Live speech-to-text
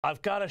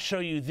I've got to show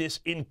you this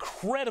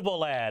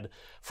incredible ad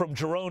from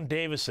Jerone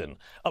Davison,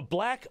 a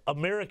black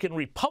American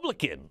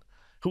Republican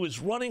who is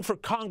running for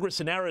Congress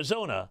in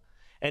Arizona,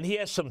 and he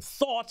has some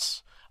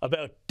thoughts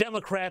about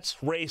Democrats,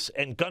 race,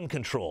 and gun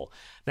control.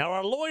 Now,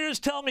 our lawyers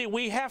tell me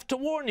we have to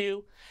warn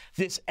you,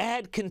 this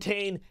ad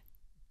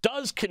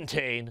does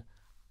contain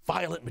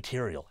violent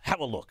material. Have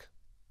a look.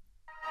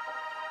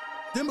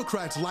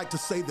 Democrats like to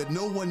say that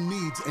no one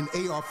needs an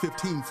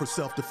AR-15 for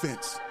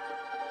self-defense,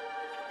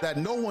 that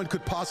no one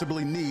could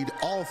possibly need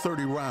all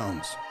 30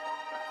 rounds.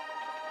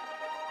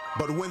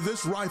 But when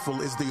this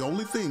rifle is the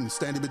only thing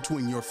standing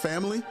between your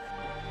family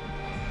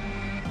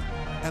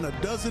and a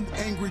dozen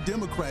angry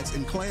Democrats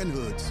in Klan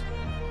hoods,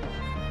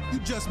 you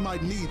just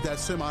might need that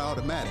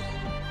semi-automatic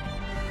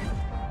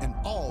and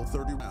all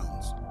 30 rounds.